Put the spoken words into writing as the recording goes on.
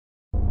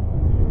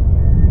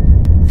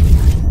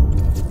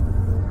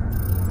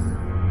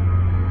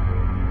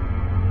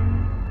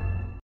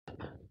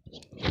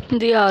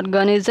The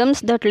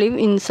organisms that live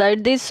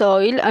inside the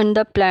soil and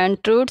the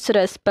plant roots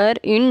respire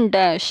in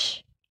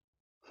dash.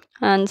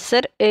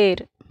 Answer air.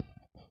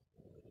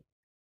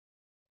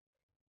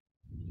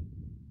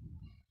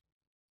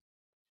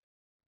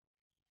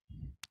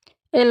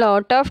 A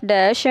lot of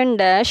dash and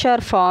dash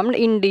are formed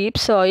in deep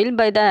soil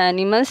by the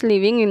animals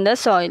living in the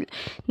soil.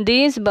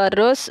 These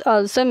burrows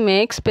also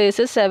make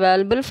spaces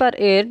available for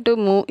air to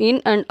move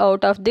in and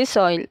out of the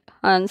soil.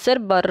 Answer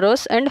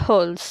burrows and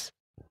holes.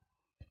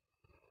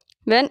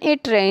 When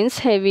it rains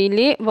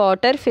heavily,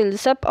 water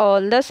fills up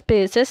all the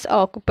spaces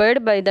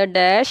occupied by the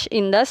dash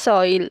in the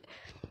soil.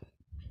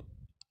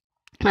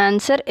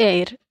 Answer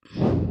air.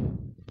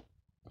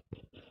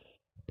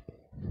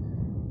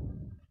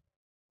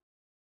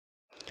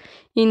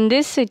 In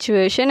this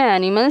situation,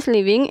 animals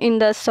living in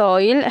the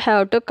soil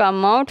have to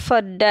come out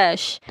for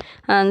dash.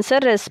 Answer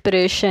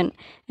respiration.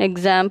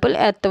 Example,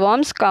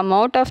 earthworms come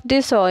out of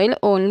the soil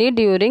only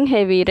during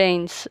heavy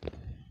rains.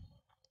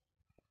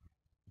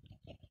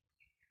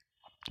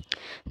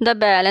 The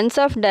balance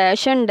of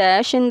dash and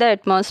dash in the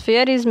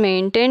atmosphere is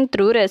maintained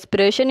through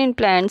respiration in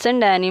plants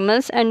and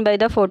animals and by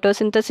the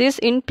photosynthesis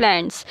in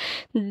plants.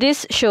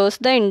 This shows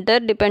the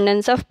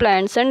interdependence of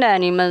plants and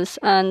animals.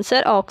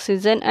 Answer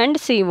oxygen and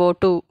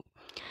CO2.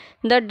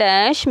 The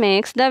dash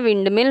makes the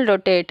windmill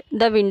rotate.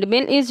 The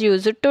windmill is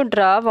used to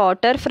draw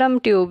water from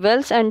tube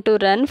wells and to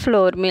run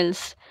floor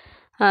mills.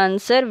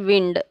 Answer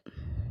wind.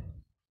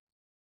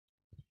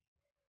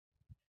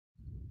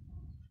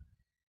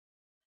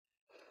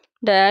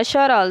 Dash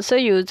are also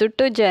used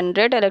to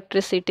generate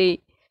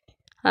electricity.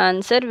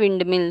 Answer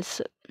windmills.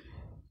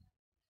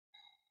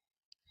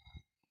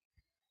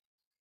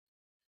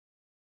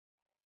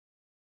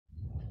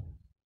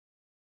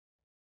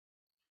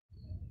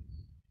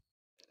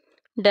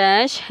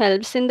 Dash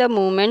helps in the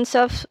movements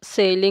of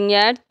sailing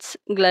yachts,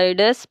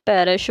 gliders,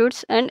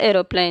 parachutes and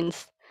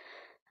aeroplanes.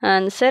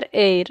 Answer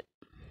air.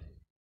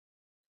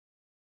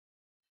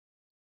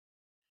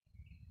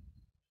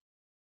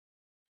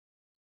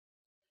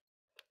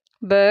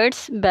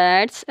 Birds,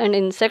 bats and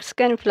insects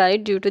can fly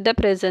due to the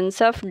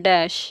presence of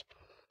dash.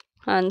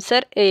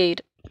 Answer air.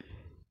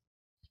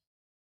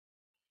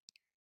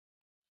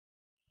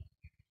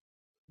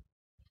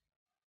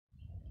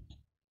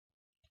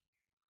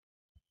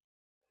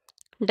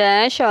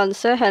 Dash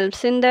also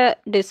helps in the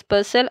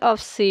dispersal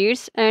of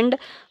seeds and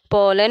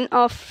pollen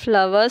of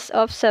flowers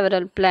of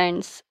several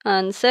plants.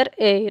 Answer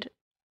air.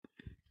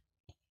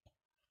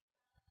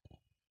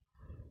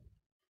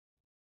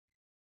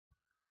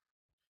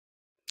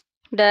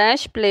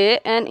 Dash play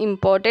an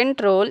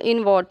important role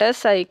in water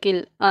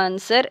cycle.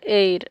 Answer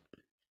air.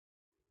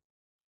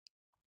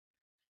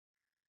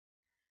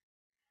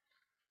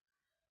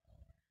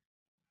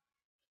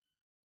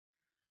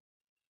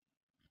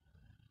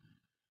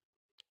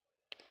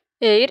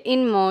 Air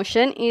in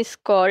motion is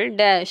called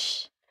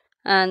dash.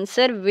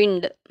 Answer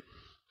wind.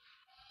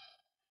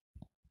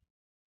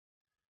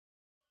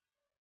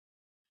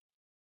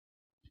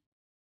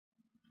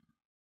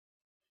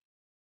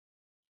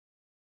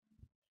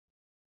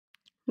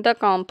 The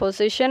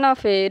composition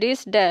of air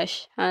is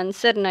dash.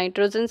 Answer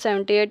nitrogen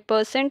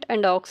 78%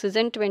 and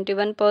oxygen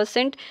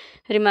 21%,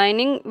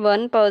 remaining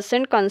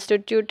 1%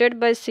 constituted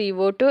by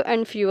CO2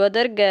 and few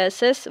other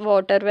gases,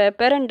 water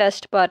vapor and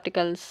dust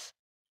particles.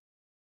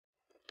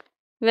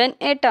 When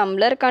a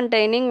tumbler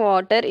containing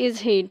water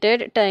is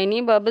heated,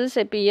 tiny bubbles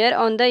appear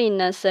on the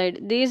inner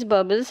side. These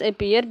bubbles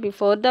appear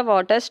before the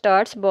water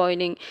starts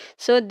boiling.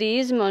 So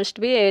these must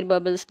be air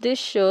bubbles. This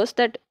shows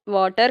that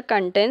water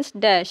contains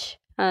dash.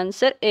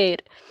 Answer air.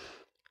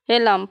 A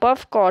lump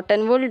of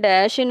cotton wool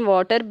dash in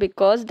water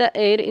because the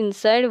air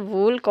inside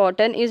wool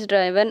cotton is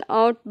driven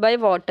out by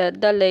water.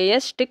 The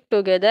layers stick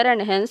together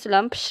and hence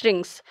lump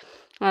shrinks.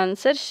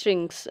 Answer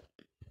shrinks.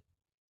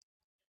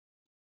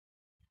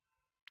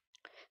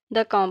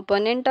 The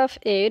component of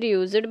air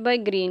used by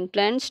green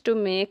plants to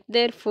make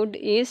their food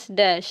is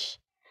dash.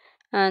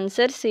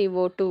 Answer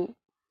CO2.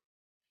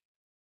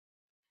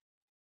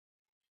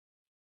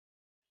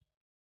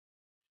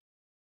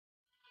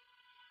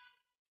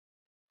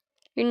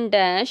 In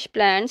dash,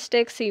 plants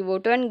take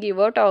CO2 and give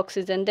out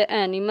oxygen. The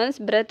animals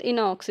breathe in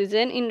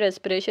oxygen in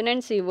respiration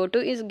and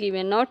CO2 is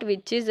given out,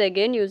 which is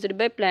again used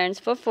by plants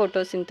for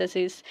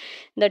photosynthesis.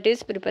 That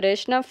is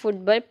preparation of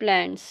food by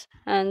plants.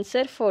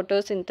 Answer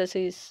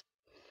photosynthesis.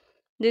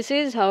 This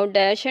is how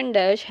dash and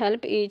dash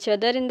help each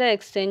other in the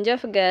exchange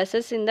of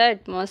gases in the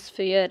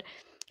atmosphere.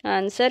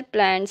 Answer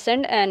plants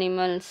and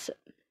animals.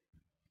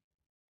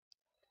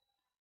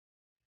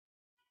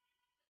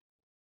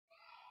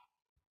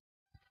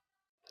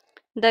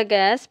 The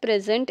gas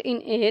present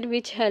in air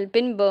which help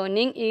in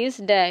burning is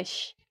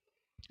dash.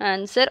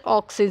 Answer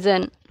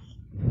oxygen.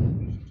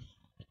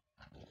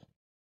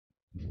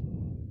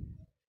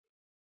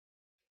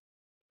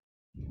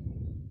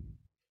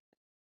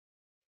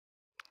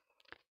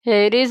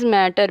 Air is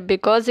matter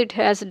because it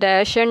has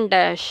dash and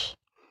dash.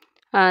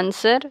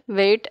 Answer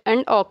weight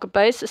and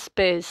occupies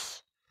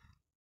space.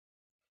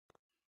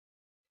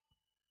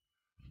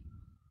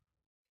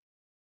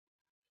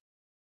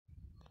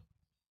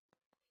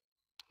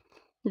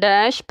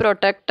 dash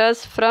protect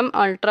us from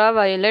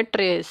ultraviolet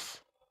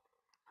rays?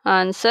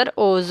 Answer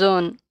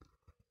ozone.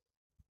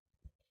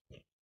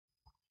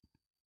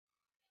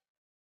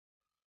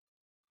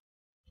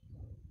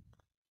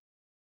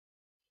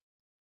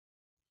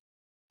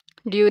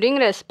 During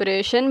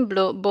respiration,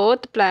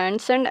 both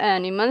plants and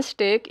animals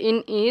take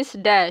in is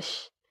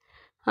dash.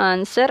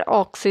 Answer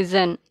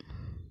oxygen.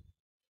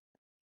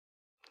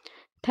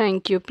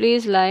 Thank you.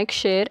 Please like,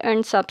 share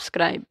and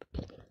subscribe.